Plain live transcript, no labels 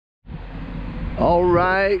All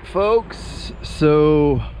right, folks,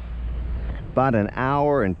 so about an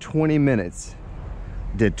hour and 20 minutes,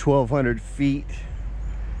 did 1,200 feet,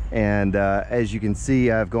 and as you can see,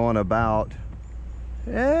 I've gone about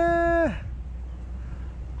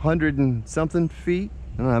 100 and something feet.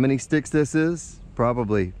 I don't know how many sticks this is,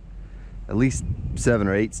 probably at least 7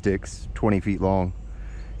 or 8 sticks, 20 feet long.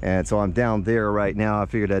 And so I'm down there right now. I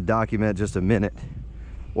figured I'd document just a minute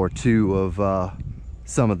or two of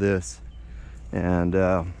some of this, and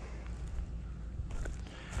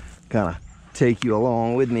kind of take you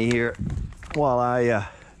along with me here while I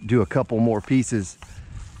do a couple more pieces,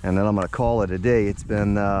 and then I'm gonna call it a day. It's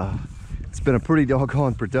been a pretty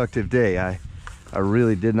doggone productive day. I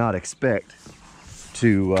really did not expect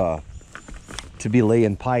to be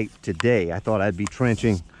laying pipe today. I thought I'd be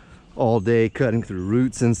trenching all day, cutting through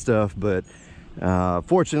roots and stuff, but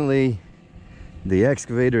fortunately the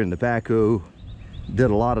excavator and the backhoe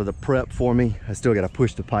did a lot of the prep for me. I still got to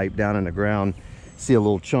push the pipe down in the ground. See a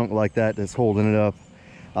little chunk like that that's holding it up,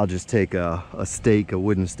 I'll just take a stake, a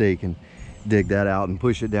wooden stake, and dig that out and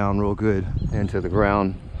push it down real good into the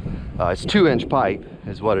ground. It's 2-inch pipe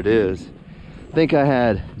is what it is. I think I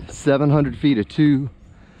had 700 feet of 2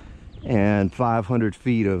 and 500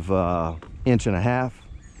 feet of 1.5 inches,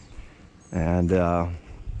 and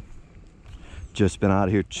just been out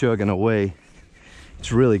here chugging away.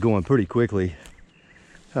 It's really going pretty quickly,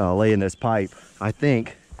 laying this pipe. I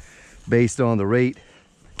think based on the rate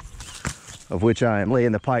of which I am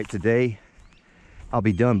laying the pipe today, I'll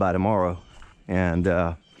be done by tomorrow. And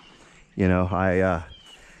you know, I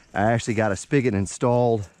actually got a spigot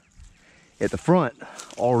installed at the front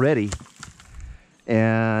already,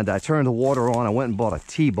 and I turned the water on. I went and bought a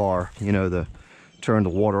T-bar, you know, the turn the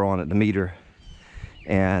water on at the meter,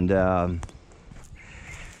 and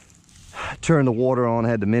turned the water on.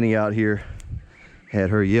 Had the Mini out here, had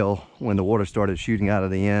her yell when the water started shooting out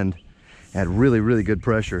of the end. Had really good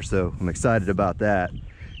pressure, so I'm excited about that.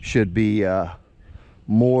 Should be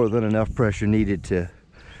more than enough pressure needed to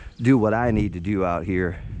do what I need to do out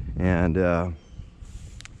here. And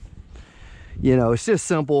you know, it's just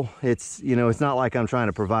simple. It's, you know, it's not like I'm trying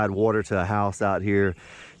to provide water to a house out here.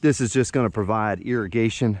 This is just going to provide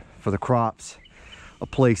irrigation for the crops, a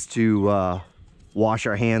place to wash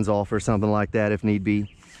our hands off or something like that if need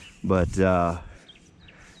be. But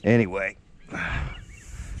anyway,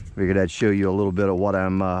 figured I'd show you a little bit of what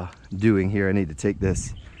I'm doing here. I need to take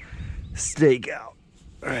this stake out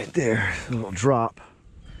right there, a little drop,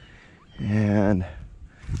 and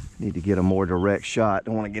need to get a more direct shot.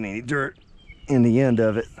 Don't want to get any dirt in the end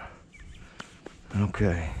of it.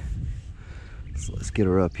 Okay, so let's get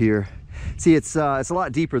her up here. See, it's a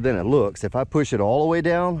lot deeper than it looks. If I push it all the way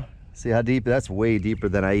down, see how deep? That's way deeper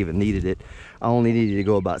than I even needed it. I only needed to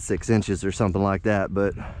go about 6 inches or something like that,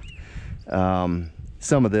 but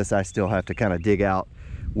some of this I still have to kind of dig out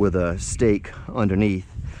with a stake underneath.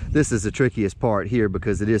 This is the trickiest part here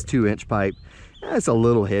because it is 2-inch pipe. It's a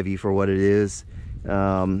little heavy for what it is.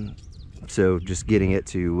 So just getting it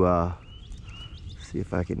to see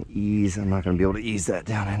if I can ease. I'm not going to be able to ease that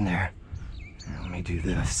down in there. Let me do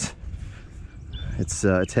this.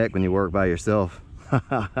 It's heck when you work by yourself.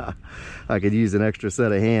 I could use an extra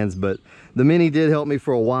set of hands, but the Mini did help me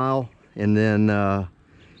for a while, and then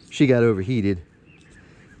she got overheated.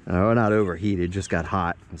 Or not overheated, just got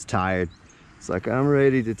hot. I was tired. It's like, I'm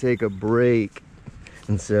ready to take a break.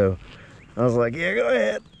 And so I was like, yeah, go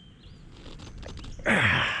ahead.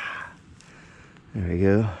 There we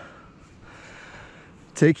go.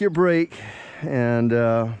 Take your break. And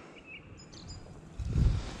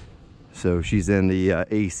so she's in the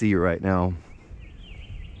AC right now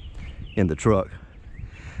in the truck,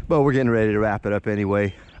 but we're getting ready to wrap it up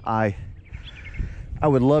anyway. I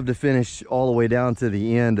would love to finish all the way down to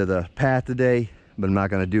the end of the path today, but I'm not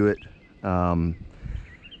going to do it. I'm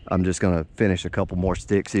just going to finish a couple more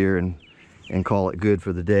sticks here and call it good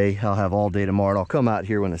for the day. I'll have all day tomorrow. I'll come out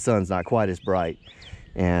here when the sun's not quite as bright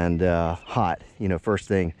and hot, you know, first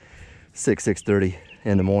thing 6:30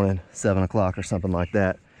 in the morning, 7 o'clock or something like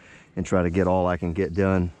that, and try to get all I can get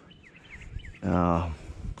done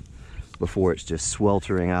before it's just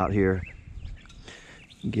sweltering out here.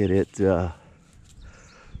 Get it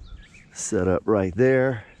set up right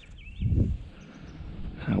there.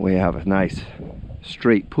 That way I have a nice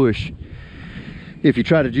straight push. If you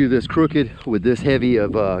try to do this crooked with this heavy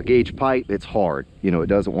of gauge pipe, it's hard. You know, it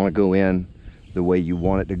doesn't want to go in the way you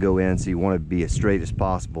want it to go in, so you want it to be as straight as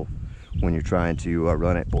possible when you're trying to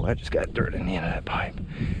run it. Boy, I just got dirt in the end of that pipe.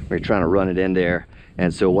 We're trying to run it in there,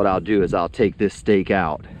 and so what I'll do is I'll take this stake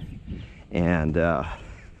out, and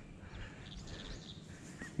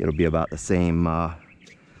it'll be about the same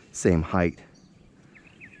height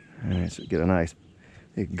All right, so get a nice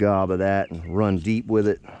big gob of that and run deep with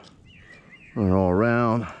it. Run it all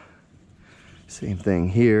around. Same thing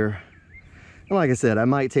here. And like I said, I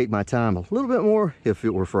might take my time a little bit more if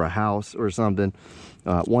it were for a house or something.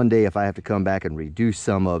 One day if I have to come back and reduce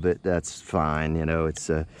some of it, that's fine. You know, it's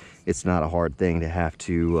not a hard thing to have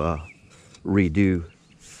to redo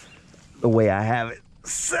the way I have it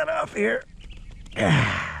set up here.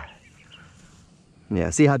 Yeah,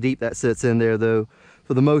 see how deep that sits in there though?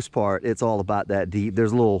 For the most part, it's all about that deep.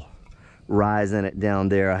 There's a little rise in it down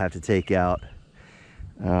there I have to take out.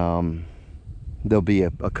 There'll be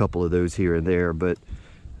a couple of those here and there, but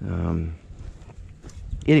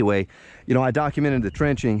anyway, you know, I documented the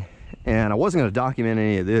trenching, and I wasn't going to document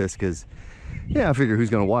any of this because, yeah, I figure who's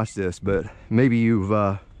going to watch this, but maybe you've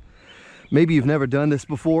never done this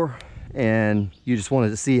before and you just wanted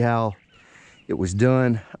to see how it was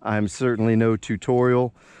done. I'm certainly no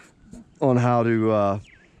tutorial on how to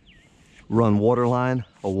run water line,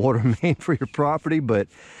 a water main for your property, but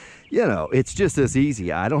you know, it's just as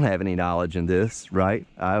easy. I don't have any knowledge in this, right?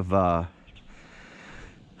 I've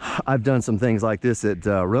done some things like this at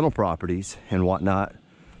rental properties and whatnot,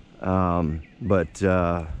 but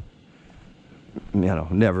you know,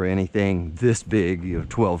 never anything this big, you know,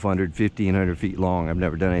 1,200, 1,500 feet long. I've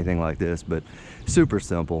never done anything like this, but super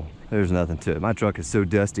simple. There's nothing to it. My truck is so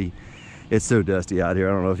dusty. It's so dusty out here.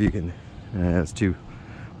 I don't know if you can, it's too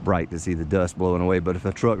bright to see the dust blowing away, but if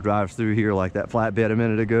a truck drives through here like that flatbed a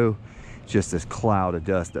minute ago, it's just this cloud of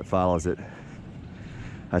dust that follows it.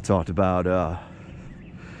 I talked about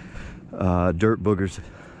dirt boogers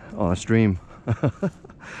on a stream a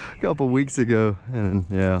couple weeks ago, and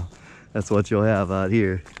yeah, that's what you'll have out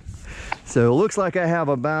here. So it looks like I have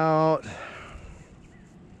about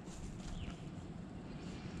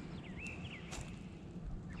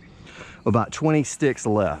about 20 sticks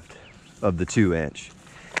left of the 2-inch,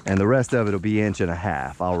 and the rest of it will be 1.5 inches.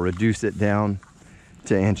 I'll reduce it down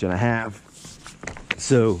to 1.5 inches.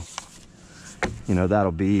 So, you know,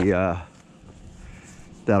 that'll be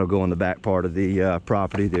that'll go in the back part of the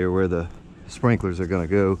property there where the sprinklers are going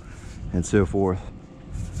to go and so forth.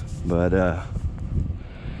 But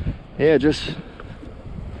yeah, just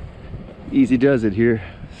easy does it here,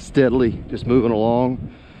 steadily just moving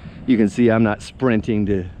along. You can see I'm not sprinting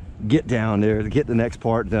to get down there to get the next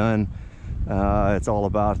part done. It's all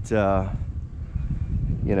about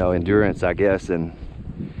you know, endurance, I guess, and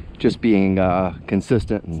just being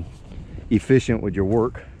consistent and efficient with your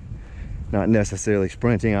work, not necessarily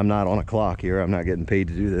sprinting. I'm not on a clock here. I'm not getting paid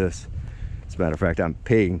to do this. As a matter of fact, I'm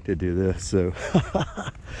paying to do this, so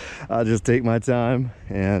I'll just take my time,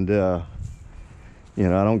 and you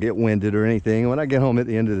know, I don't get winded or anything. When I get home at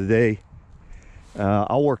the end of the day,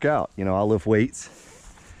 I'll work out. You know, I'll lift weights.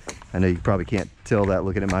 I know you probably can't tell that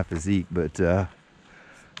looking at my physique, but I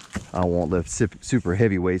won't lift super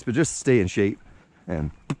heavy weights, but just stay in shape.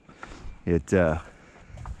 And it's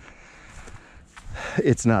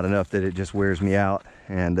not enough that it just wears me out.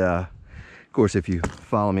 And of course, if you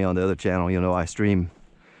follow me on the other channel, you'll know I stream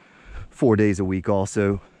 4 days a week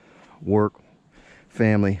also. Work,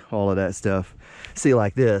 family, all of that stuff. See,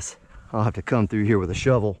 like this, I'll have to come through here with a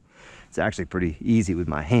shovel. It's actually pretty easy with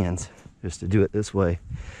my hands just to do it this way.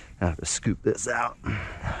 I have to scoop this out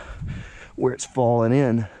where it's falling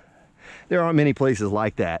in. There aren't many places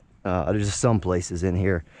like that. There's just some places in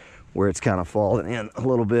here where it's kind of falling in a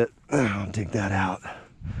little bit. I'll take that out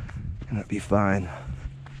and it'll be fine.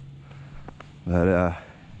 But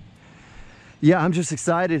yeah, I'm just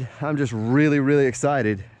excited. I'm just really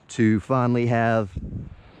excited to finally have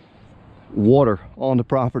water on the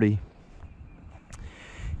property.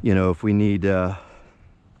 You know, if we need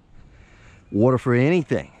water for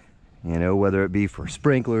anything, you know, whether it be for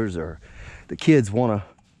sprinklers or the kids want to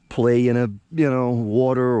play in a, you know,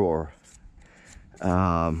 water, or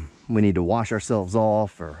we need to wash ourselves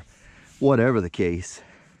off, or whatever the case.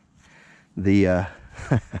 The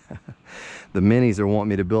the minis are wanting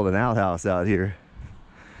me to build an outhouse out here.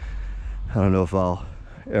 I don't know if I'll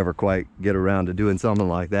ever quite get around to doing something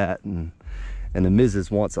like that, and the missus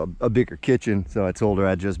wants a bigger kitchen, so I told her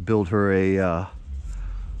I'd just build her a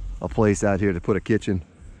place out here to put a kitchen.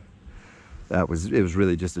 It was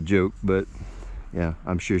really just a joke, but yeah,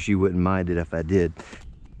 I'm sure she wouldn't mind it if I did.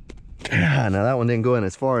 Now that one didn't go in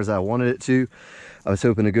as far as I wanted it to. I was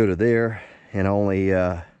hoping to go to there, and I only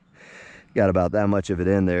got about that much of it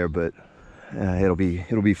in there, but it'll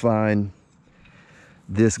be fine.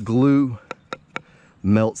 This glue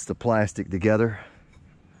melts the plastic together,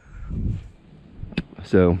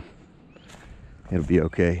 so it'll be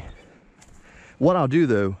okay. What I'll do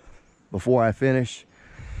though, before I finish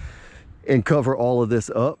and cover all of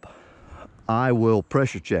this up, I will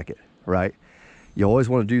pressure check it, right? You always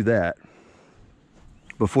want to do that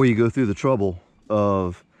before you go through the trouble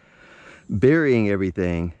of burying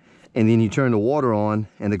everything, and then you turn the water on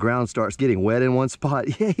and the ground starts getting wet in one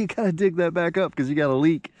spot. Yeah, you gotta dig that back up because you got a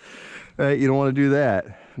leak, right? You don't want to do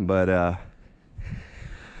that. But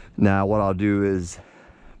now what I'll do is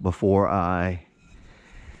before I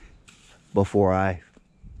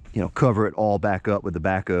cover it all back up with the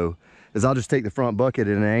backhoe, is I'll just take the front bucket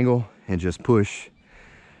at an angle and just push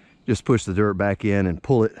the dirt back in and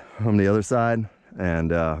pull it from the other side,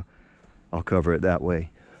 and I'll cover it that way.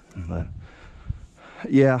 But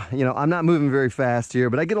yeah, you know, I'm not moving very fast here,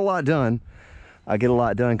 but I get a lot done. I get a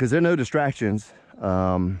lot done because there are no distractions.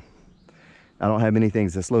 I don't have many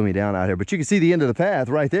things to slow me down out here, but you can see the end of the path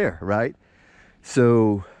right there, right?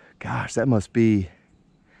 So, gosh, that must be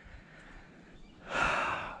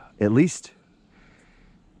at least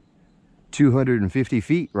 250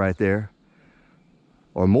 feet right there,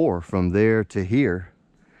 or more, from there to here.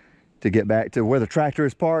 To get back to where the tractor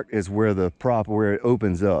is parked is where where it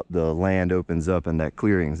opens up, the land opens up and that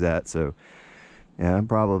clearing's at. So yeah,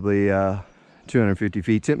 probably 250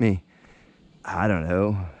 feet. Took me, I don't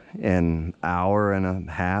know, an hour and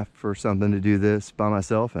a half or something to do this by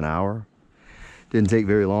myself. An hour. Didn't take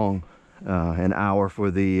very long. An hour for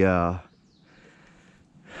the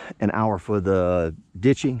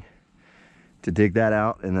ditching to dig that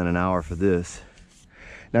out, and then an hour for this.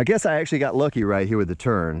 Now, I guess I actually got lucky right here with the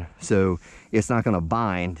turn, so it's not going to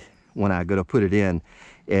bind when I go to put it in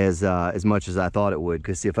as much as I thought it would.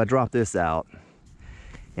 Because see, if I drop this out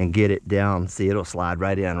and get it down, see, it'll slide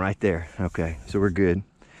right in right there. Okay, so we're good.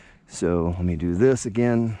 So let me do this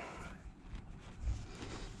again.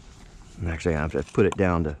 I'm actually going to have to put it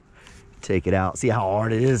down to take it out. See how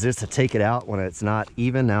hard it is just to take it out when it's not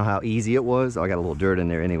even? Now how easy it was. Oh, I got a little dirt in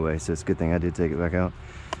there anyway, so it's a good thing I did take it back out.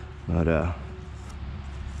 But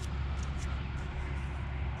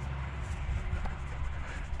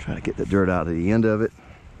try to get the dirt out of the end of it.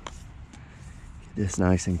 Get this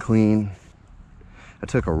nice and clean. I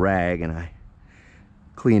took a rag and I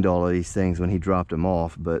cleaned all of these things when he dropped them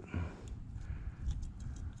off, but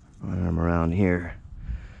when I'm around here,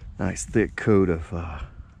 nice thick coat of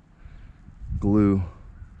glue,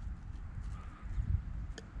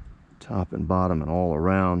 top and bottom and all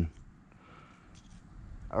around.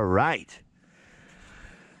 All right,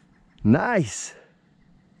 nice.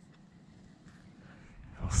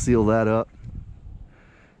 I'll seal that up.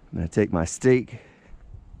 I'm gonna take my stake,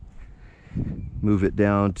 move it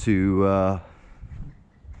down to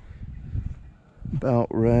about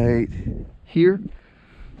right here.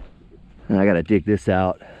 And I gotta dig this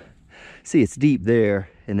out. See, it's deep there,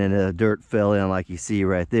 and then the dirt fell in like you see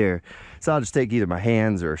right there. So I'll just take either my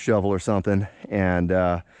hands or a shovel or something,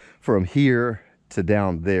 and from here to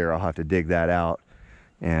down there, I'll have to dig that out.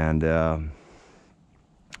 And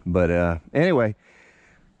anyway,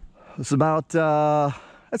 it's about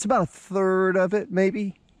that's about a third of it,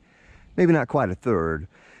 maybe not quite a third,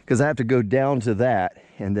 because I have to go down to that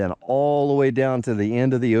and then all the way down to the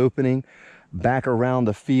end of the opening, back around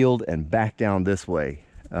the field and back down this way.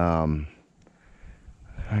 I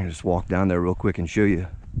can just walk down there real quick and show you.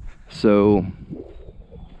 So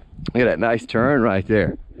look at that nice turn right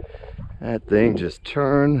there. That thing just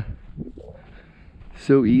turned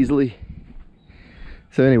so easily.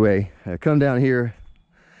 So anyway, I come down here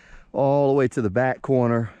all the way to the back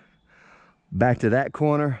corner, back to that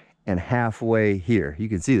corner, and halfway here. You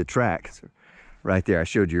can see the tracks right there I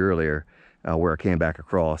showed you earlier, where I came back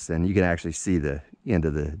across, and you can actually see the end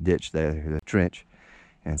of the ditch there, the trench.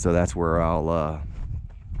 And so that's where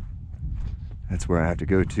that's where I have to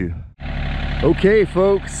go to. Okay,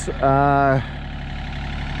 folks, got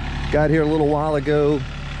here a little while ago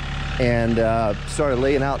and started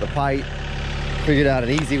laying out the pipe. Figured out an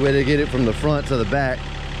easy way to get it from the front to the back.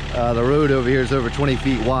 The road over here is over 20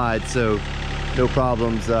 feet wide, so no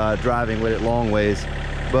problems driving with it long ways.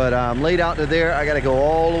 But I'm laid out to there. I got to go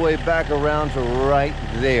all the way back around to right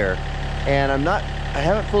there. And I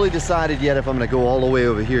haven't fully decided yet if I'm going to go all the way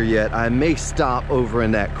over here yet. I may stop over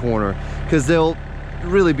in that corner because there'll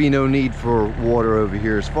really be no need for water over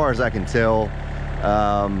here as far as I can tell.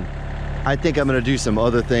 I think I'm going to do some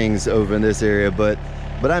other things over in this area, but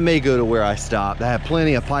I may go to where I stopped. I have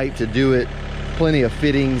plenty of pipe to do it, plenty of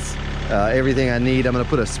fittings, everything I need. I'm going to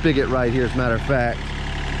put a spigot right here, as a matter of fact,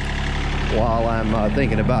 while I'm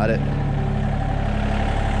thinking about it.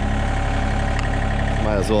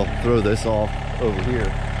 Might as well throw this off over here.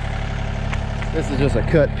 This is just a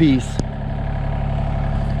cut piece.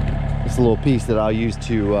 It's a little piece that I'll use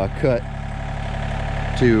to cut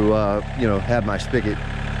to, you know, have my spigot.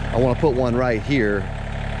 I want to put one right here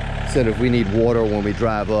said if we need water when we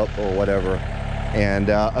drive up or whatever. And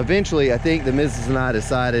eventually, I think the missus and I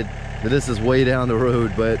decided that this is way down the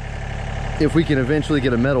road, but if we can eventually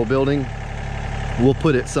get a metal building, we'll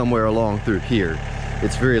put it somewhere along through here.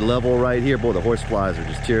 It's very level right here. Boy, the horseflies are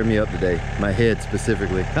just tearing me up today. My head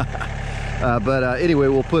specifically. Anyway,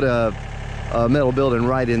 we'll put a metal building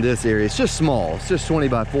right in this area. It's just small. It's just 20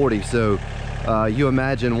 by 40. So you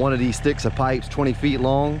imagine one of these sticks of pipes 20 feet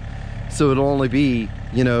long. So it'll only be,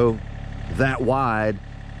 you know, that wide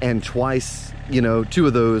and twice, you know, 2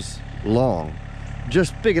 of those long.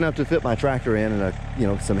 Just big enough to fit my tractor in and you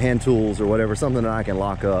know, some hand tools or whatever, something that I can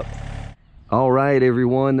lock up. All right,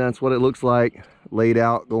 everyone, that's what it looks like laid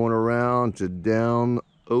out going around to down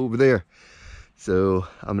over there. So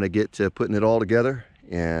I'm gonna get to putting it all together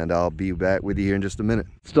and I'll be back with you here in just a minute.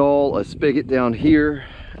 Install a spigot down here.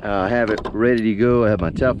 I have it ready to go. I have my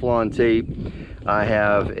Teflon tape. I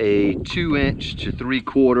have a 2" to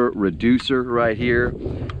 3/4 reducer right here.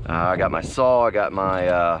 I got my saw, I got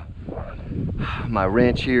my my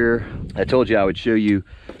wrench here. I told you I would show you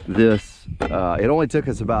this. It only took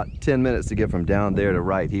us about 10 minutes to get from down there to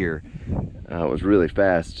right here. It was really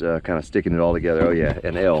fast, kind of sticking it all together. Oh yeah,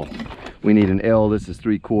 an L. We need an L. This is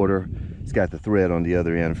 3/4. It's got the thread on the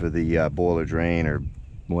other end for the boiler drain or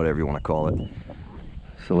whatever you want to call it.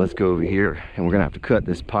 So let's go over here and we're gonna have to cut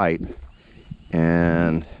this pipe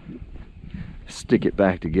and stick it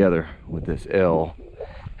back together with this L.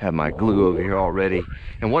 Have my glue over here already.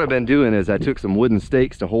 And what I've been doing is I took some wooden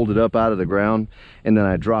stakes to hold it up out of the ground and then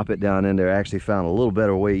I drop it down in there. I actually found a little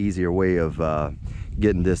better way, easier way of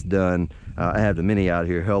getting this done. I have the Mini out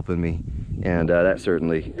here helping me, and that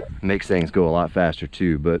certainly makes things go a lot faster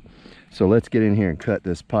too. But so let's get in here and cut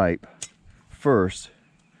this pipe first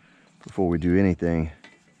before we do anything.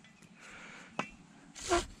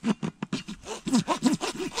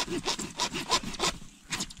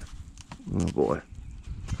 Oh boy.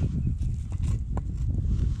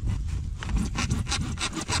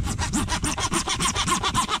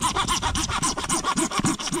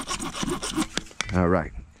 All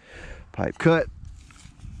right, pipe cut.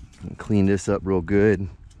 And clean this up real good.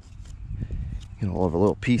 Get all of our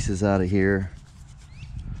little pieces out of here.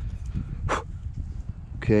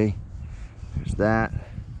 Okay, there's that.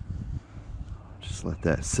 Just let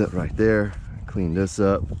that sit right there. Clean this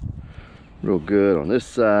up real good on this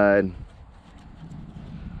side.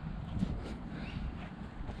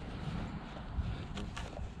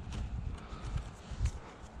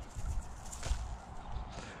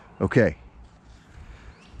 Okay,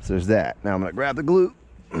 so there's that. Now I'm gonna grab the glue.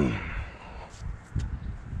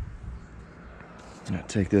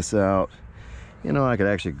 Take this out. You know, I could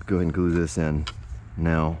actually go ahead and glue this in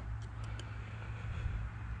now.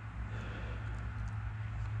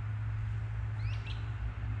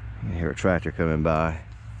 I hear a tractor coming by.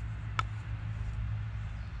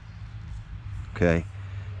 Okay,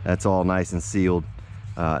 that's all nice and sealed.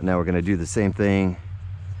 Now we're gonna do the same thing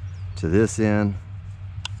to this end.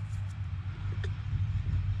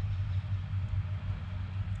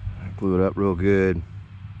 Glue it up real good.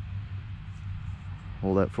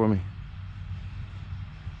 Hold that for me.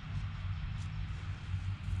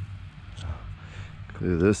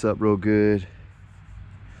 Glue this up real good.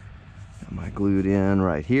 Got my glued in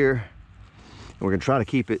right here. And we're gonna try to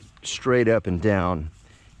keep it straight up and down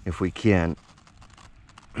if we can.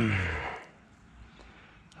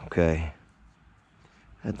 Okay,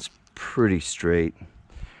 that's pretty straight.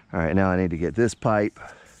 All right, now I need to get this pipe.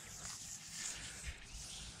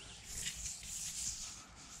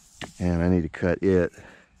 And I need to cut it.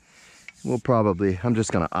 We'll probably, I'm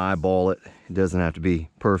just gonna eyeball it. It doesn't have to be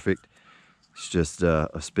perfect. It's just a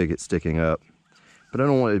spigot sticking up. But I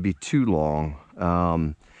don't want it to be too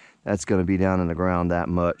long. That's gonna be down in the ground that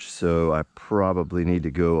much, so I probably need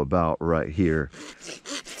to go about right here.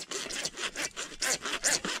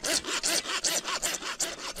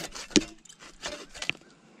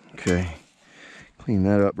 Okay, clean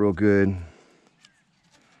that up real good.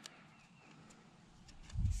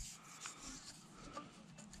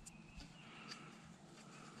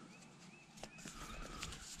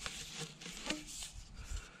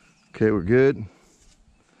 Okay, we're good.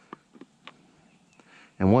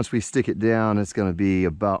 And once we stick it down, it's gonna be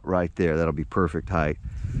about right there. That'll be perfect height.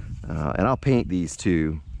 And I'll paint these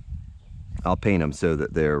too. I'll paint them so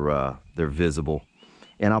that they're visible.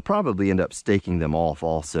 And I'll probably end up staking them off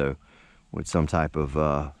also with some type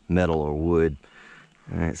of metal or wood.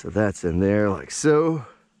 All right, so that's in there like so.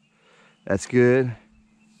 That's good.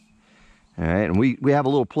 All right, and we have a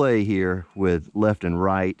little play here with left and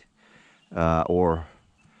right, or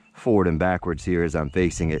forward and backwards here as I'm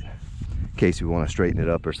facing it, in case we want to straighten it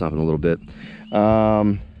up or something a little bit.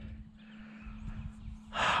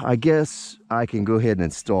 I guess I can go ahead and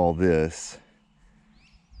install this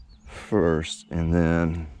first, and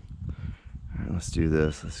then let's do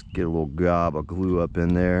this. Let's get a little gob of glue up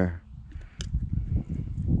in there.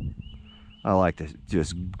 I like to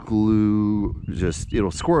just glue, it'll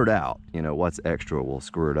squirt out. You know, what's extra will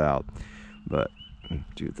squirt out. But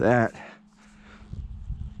do that.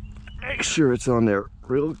 Make sure it's on there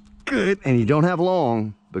real good. And you don't have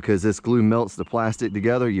long, because this glue melts the plastic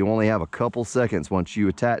together. You only have a couple seconds once you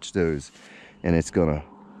attach those, and it's gonna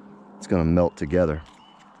melt together.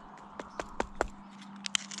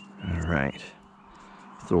 All right.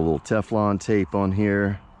 Throw a little Teflon tape on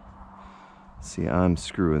here. See, I'm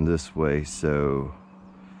screwing this way, so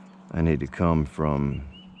I need to come from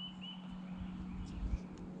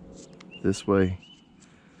this way.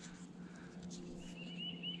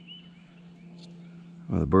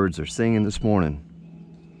 Well, the birds are singing this morning.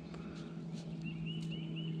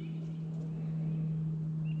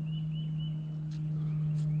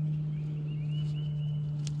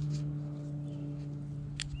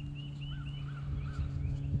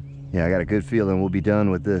 Yeah, I got a good feeling we'll be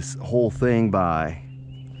done with this whole thing by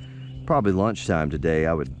probably lunchtime today.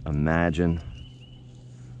 I would imagine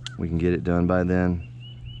we can get it done by then,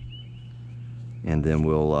 and then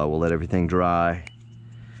we'll let everything dry,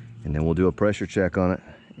 and then we'll do a pressure check on it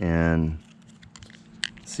and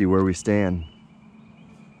see where we stand.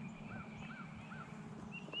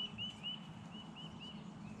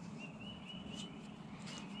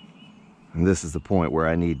 And this is the point where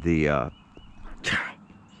I need the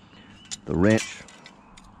wrench,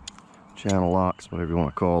 channel locks, whatever you want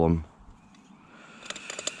to call them.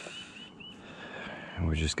 And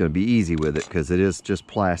we're just going to be easy with it, because it is just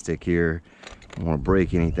plastic here. I don't want to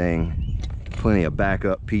break anything. Plenty of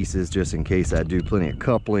backup pieces just in case I do. Plenty of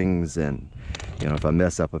couplings, and you know, if I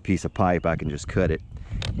mess up a piece of pipe, I can just cut it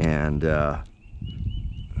and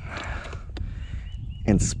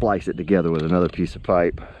splice it together with another piece of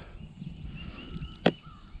pipe.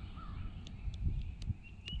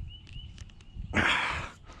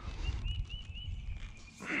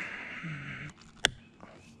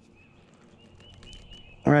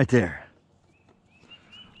 Right there.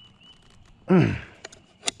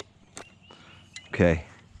 Okay.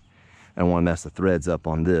 I don't want to mess the threads up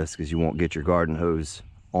on this, because you won't get your garden hose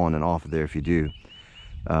on and off of there if you do.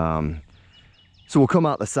 So we'll come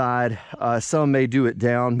out the side. Some may do it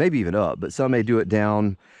down, maybe even up, but some may do it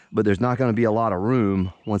down, but there's not going to be a lot of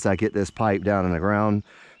room once I get this pipe down in the ground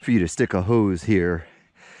for you to stick a hose here.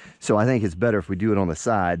 So I think it's better if we do it on the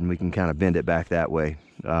side, and we can kind of bend it back that way.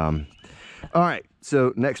 All right,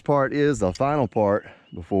 so next part is the final part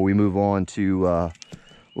before we move on to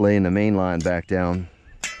laying the main line back down.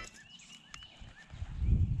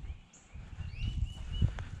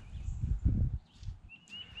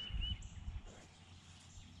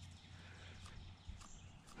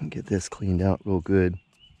 Get this cleaned out real good.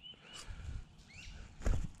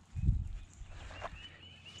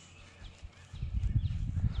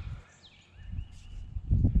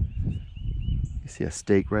 You see a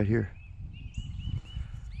stake right here?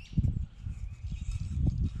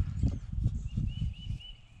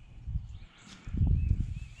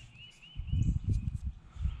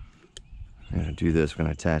 I'm gonna do this. We're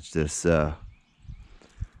gonna attach this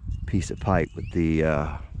piece of pipe with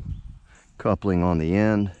the coupling on the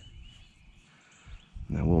end.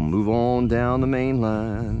 And then we'll move on down the main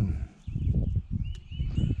line.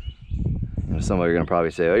 You know, somebody are gonna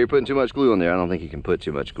probably say, "Oh, you're putting too much glue on there." I don't think you can put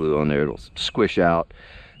too much glue on there. It'll squish out.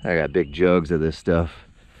 I got big jugs of this stuff.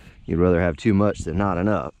 You'd rather have too much than not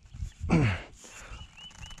enough.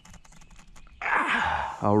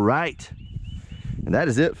 All right. And that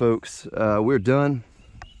is it, folks. We're done.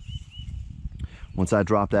 Once I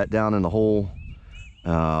drop that down in the hole,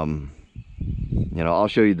 you know, I'll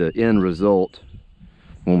show you the end result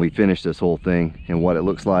when we finish this whole thing and what it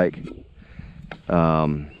looks like.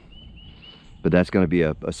 But that's going to be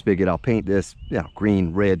a spigot. I'll paint this, you know,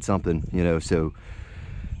 green, red, something, you know, so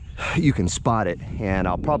you can spot it. And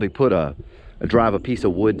I'll probably put drive a piece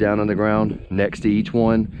of wood down on the ground next to each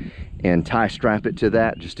one and tie strap it to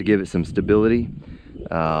that just to give it some stability.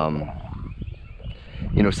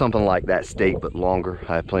 You know, something like that stake, but longer.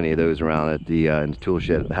 I have plenty of those around at the in the tool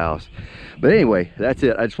shed at the house. But anyway, that's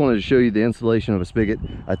it. I just wanted to show you the installation of a spigot.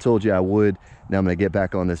 I told you I would. Now I'm going to get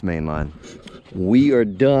back on this main line. We are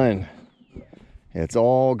done. It's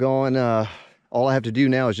all going. All I have to do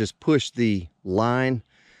now is just push the line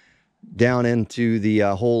down into the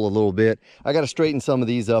hole a little bit. I got to straighten some of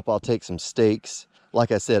these up. I'll take some stakes,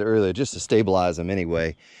 like I said earlier, just to stabilize them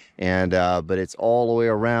anyway. And but it's all the way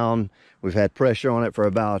around. We've had pressure on it for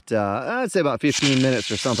about I'd say about 15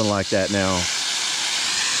 minutes or something like that now.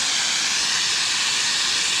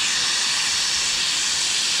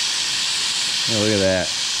 Oh, look at that.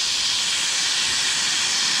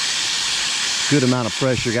 Good amount of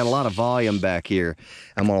pressure. Got a lot of volume back here.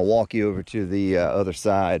 I'm going to walk you over to the other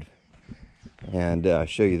side and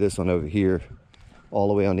show you this one over here all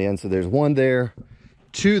the way on the end. So there's one there,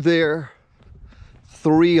 two there,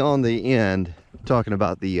 three on the end. Talking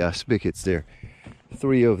about the spigots there.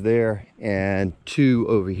 Three over there and two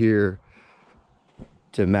over here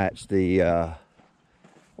to match the,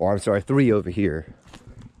 or I'm sorry, three over here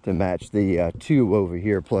to match the two over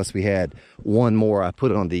here. Plus we had one more I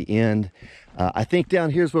put on the end. I think down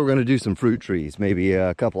here's where we're going to do some fruit trees, maybe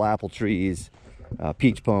a couple apple trees,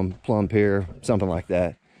 peach plum pear, something like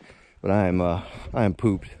that. But I am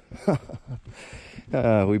pooped.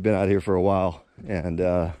 We've been out here for a while, and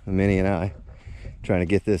Minnie and I trying to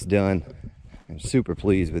get this done. I'm super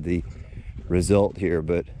pleased with the result here,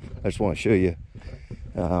 but I just want to show you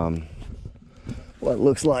what it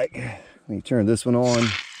looks like. Let me turn this one on.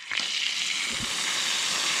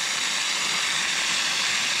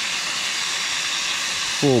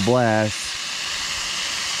 Full blast.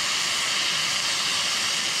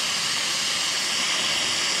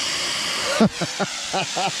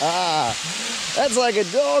 That's like a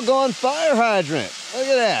doggone fire hydrant. Look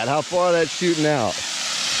at that, how far that's shooting out.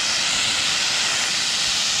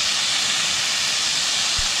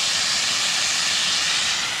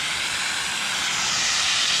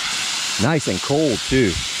 Nice and cold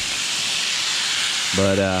too.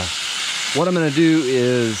 But what I'm gonna do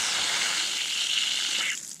is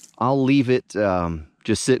I'll leave it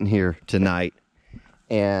just sitting here tonight,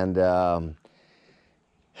 and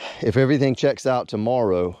if everything checks out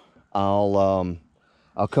tomorrow, I'll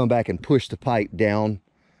come back and push the pipe down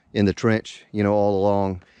in the trench, you know, all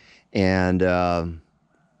along, and I'll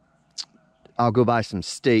go buy some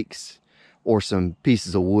stakes or some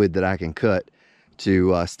pieces of wood that I can cut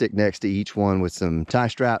to stick next to each one with some tie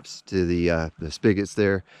straps to the spigots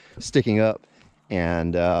there sticking up,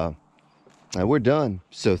 and we're done.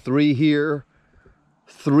 So 3 here,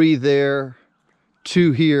 3 there,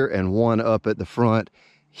 2 here, and 1 up at the front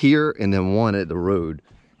here, and then 1 at the road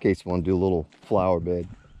in case you want to do a little flower bed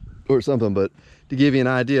or something. But to give you an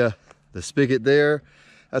idea, the spigot there,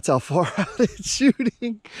 that's how far out it's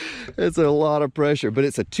shooting. It's a lot of pressure, but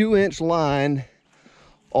it's a 2-inch line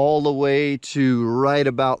all the way to right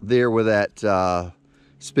about there where that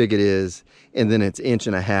spigot is, and then it's 1.5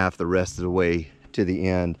 inches the rest of the way to the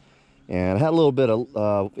end. And I had a little bit of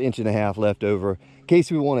 1.5 inches left over in case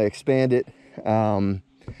we want to expand it.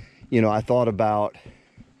 You know, I thought about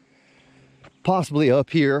possibly up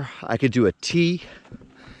here I could do a T,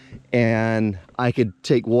 and I could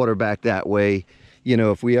take water back that way. You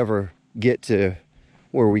know, if we ever get to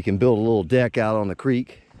where we can build a little deck out on the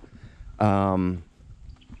creek,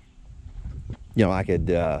 you know, I could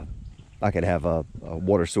have a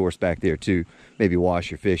water source back there too. Maybe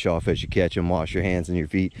wash your fish off as you catch them, wash your hands and your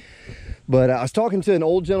feet. But I was talking to an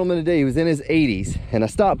old gentleman today. He was in his 80s, and I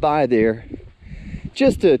stopped by there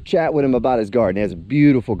just to chat with him about his garden. He has a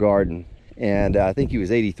beautiful garden, and I think he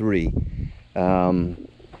was 83.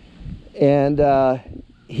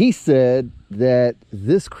 He said that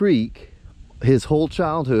this creek, his whole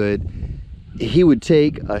childhood, he would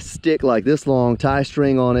take a stick like this long, tie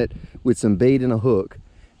string on it with some bait and a hook,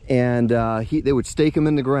 and they would stake them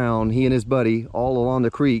in the ground, he and his buddy, all along the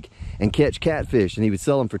creek, and catch catfish, and he would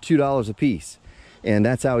sell them for $2 a piece. And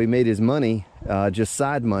that's how he made his money, just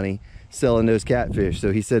side money, selling those catfish.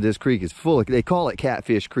 So he said this creek is full of, they call it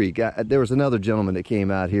Catfish Creek. There was another gentleman that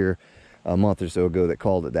came out here a month or so ago that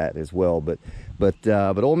called it that as well. But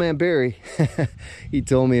old man Barry, he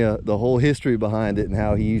told me the whole history behind it, and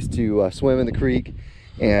how he used to swim in the creek,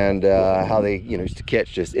 and how they, you know, used to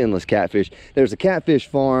catch just endless catfish. There's a catfish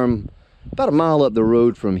farm about a mile up the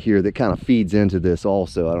road from here that kind of feeds into this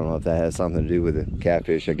also. I don't know if that has something to do with the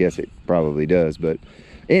catfish. I guess it probably does. But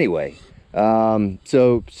anyway,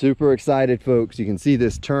 so super excited, folks. You can see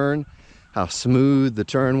this turn, how smooth the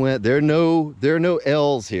turn went. There are no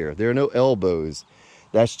L's here. There are no elbows.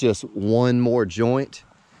 That's just one more joint.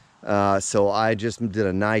 So I just did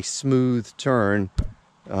a nice smooth turn,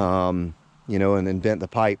 you know, and then bent the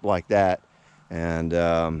pipe like that. And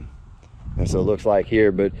so it looks like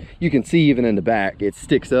here, but you can see even in the back, it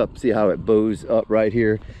sticks up. See how it bows up right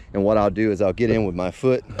here? And what I'll do is I'll get in with my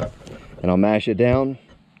foot and I'll mash it down,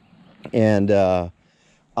 and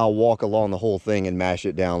I'll walk along the whole thing and mash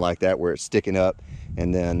it down like that where it's sticking up,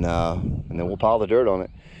 and then we'll pile the dirt on it.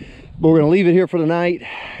 But we're gonna leave it here for the night.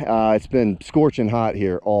 It's been scorching hot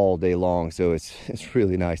here all day long, so it's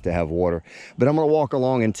really nice to have water. But I'm gonna walk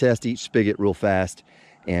along and test each spigot real fast,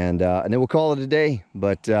 and then we'll call it a day.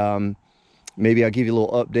 But maybe I'll give you a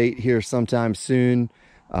little update here sometime soon.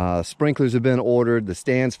 Sprinklers have been ordered, the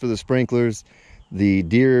stands for the sprinklers, the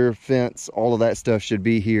deer fence, all of that stuff should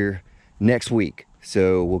be here next week.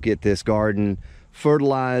 So we'll get this garden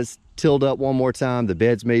fertilized, tilled up one more time, the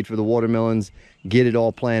beds made for the watermelons, get it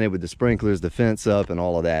all planted with the sprinklers, the fence up, and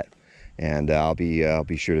all of that. And I'll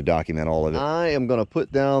be sure to document all of it. I am going to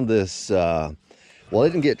put down this, well, I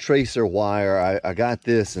didn't get tracer wire. I got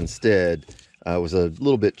this instead. It was a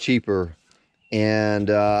little bit cheaper. And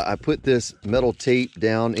I put this metal tape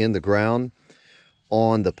down in the ground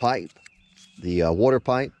on the pipe, the water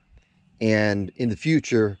pipe. And in the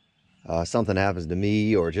future, something happens to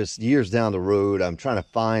me, or just years down the road, I'm trying to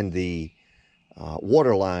find the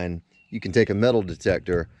water line. You can take a metal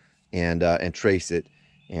detector and trace it.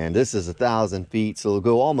 And this is 1,000 feet, so it'll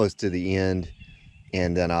go almost to the end.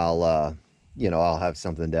 And then I'll, you know, I'll have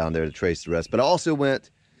something down there to trace the rest. But I also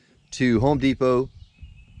went to Home Depot,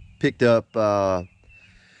 picked up 3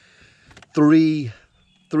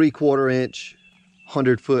 3/4-inch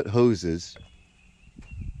 100-foot hoses.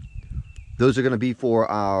 Those are going to be for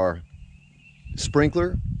our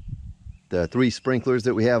sprinkler, the 3 sprinklers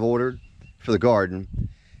that we have ordered for the garden.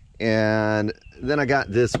 And then I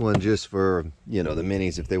got this one just for, you know, the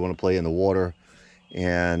minis if they want to play in the water,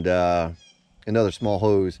 and another small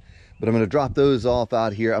hose. But I'm going to drop those off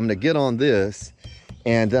out here. I'm going to get on this,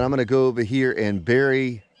 and then I'm going to go over here and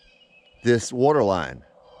bury this water line.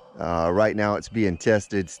 Right now it's being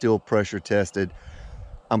tested, still pressure tested.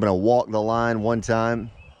 I'm going to walk the line one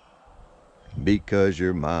time. Because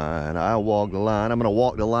you're mine, I walk the line. I'm going to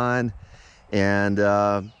walk the line and,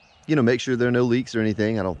 you know, make sure there are no leaks or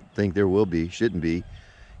anything. I don't think there will be, shouldn't be.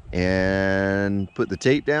 And put the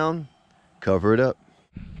tape down, cover it up.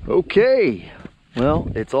 Okay,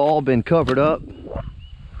 well, it's all been covered up.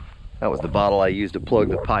 That was the bottle I used to plug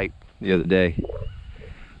the pipe the other day.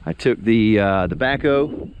 I took the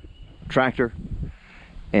backhoe tractor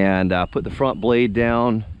and put the front blade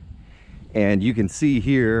down, and you can see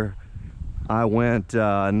here I went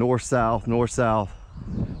north-south,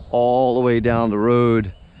 all the way down the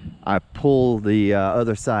road. I pulled the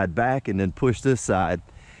other side back and then pushed this side.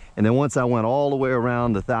 And then once I went all the way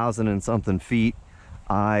around the 1,000 and something feet,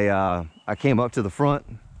 I came up to the front,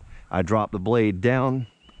 I dropped the blade down,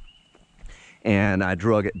 and I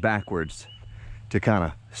drug it backwards to kind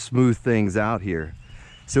of smooth things out here.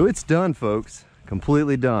 So it's done, folks,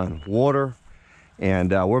 completely done. Water,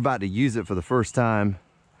 and we're about to use it for the first time.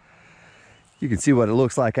 You can see what it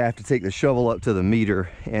looks like. I have to take the shovel up to the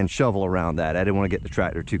meter and shovel around that. I didn't want to get the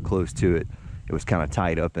tractor too close to it. It was kind of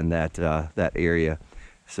tight up in that that area.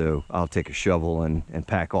 So I'll take a shovel and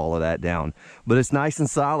pack all of that down. But it's nice and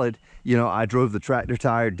solid. You know, I drove the tractor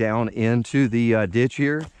tire down into the ditch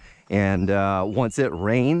here. And once it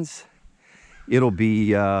rains, it'll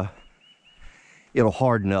be, it'll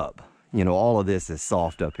harden up. You know, all of this is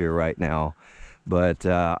soft up here right now. But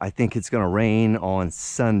I think it's going to rain on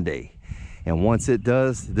Sunday. And once it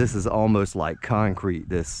does, this is almost like concrete,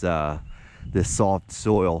 this this soft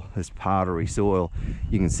soil, this powdery soil.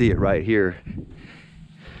 You can see it right here,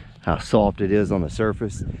 how soft it is on the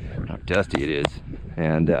surface, how dusty it is.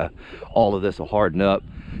 And all of this will harden up.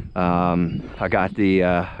 I got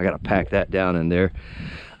to pack that down in there.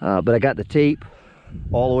 But I got the tape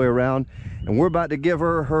all the way around, and we're about to give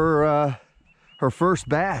her her first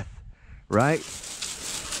bath, right?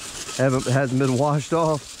 Hasn't been washed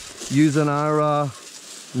off, using our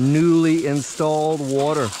newly installed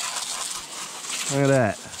water. Look at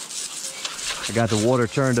that. I got the water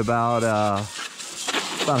turned about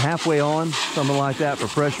halfway on, something like that, for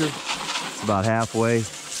pressure. It's about halfway.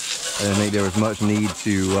 I didn't think there was much need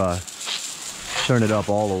to turn it up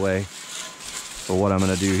all the way for what I'm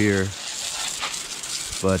gonna do here.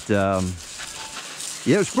 But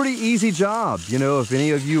yeah, it was a pretty easy job. You know, if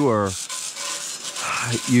any of you are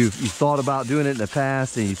you've thought about doing it in the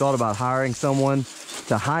past, and you thought about hiring someone,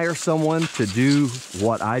 to hire someone to do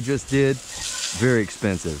what I just did, very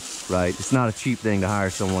expensive, right? It's not a cheap thing to hire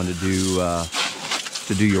someone to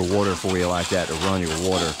do your water for you like that, to run your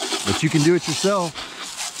water. But you can do it yourself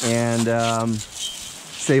and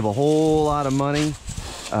save a whole lot of money.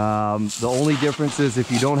 The only difference is if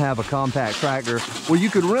you don't have a compact tractor, well, you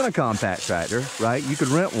could rent a compact tractor, right? You could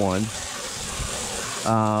rent one.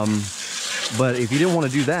 But if you didn't want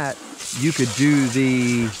to do that, you could do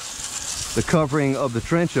the covering of the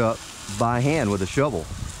trench up by hand with a shovel.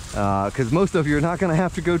 Because most of you are not going to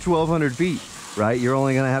have to go 1,200 feet, right? You're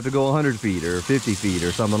only going to have to go 100 feet or 50 feet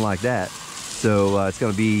or something like that. So it's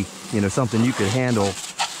going to be, you know, something you could handle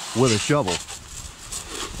with a shovel.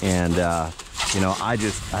 And, you know, I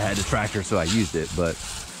had the tractor, so I used it. But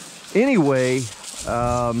anyway,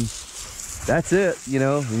 that's it. You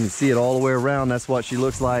know, you can see it all the way around. That's what she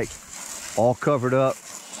looks like, all covered up.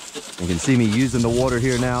 You can see me using the water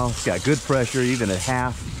here now. It's got good pressure, even at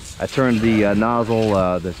half. I turned the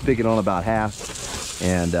nozzle, the spigot on about half,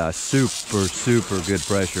 and super good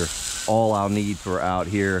pressure. All I'll need for out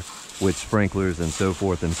here with sprinklers and so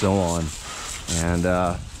forth and so on. And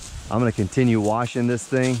I'm gonna continue washing this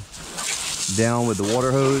thing down with the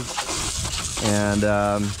water hose. And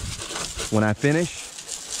when I finish,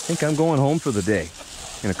 I think I'm going home for the day.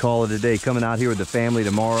 I'm gonna call it a day. Coming out here with the family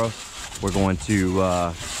tomorrow. We're going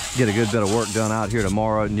to get a good bit of work done out here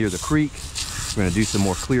tomorrow near the creek. We're gonna do some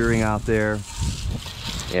more clearing out there.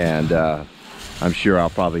 And I'm sure I'll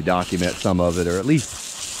probably document some of it, or at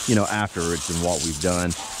least, you know, afterwards and what we've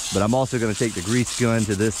done. But I'm also gonna take the grease gun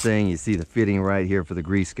to this thing. You see the fitting right here for the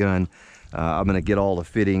grease gun. I'm gonna get all the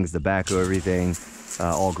fittings, the back of everything,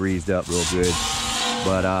 all greased up real good.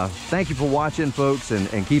 But thank you for watching, folks,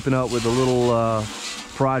 and keeping up with the little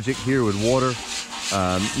project here with water.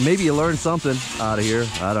 Maybe you learned something out of here.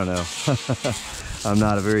 I don't know. I'm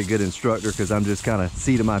not a very good instructor because I'm just kind of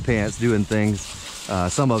seat of my pants doing things.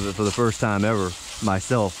 Some of it for the first time ever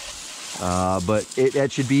myself. But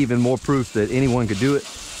that should be even more proof that anyone could do it,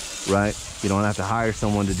 right? You don't have to hire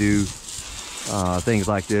someone to do things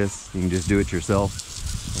like this. You can just do it yourself.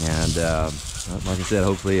 And like I said,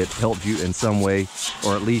 hopefully it helped you in some way,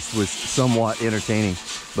 or at least was somewhat entertaining.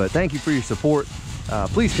 But thank you for your support.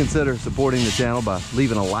 Please consider supporting the channel by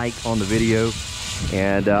leaving a like on the video.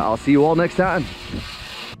 And I'll see you all next time.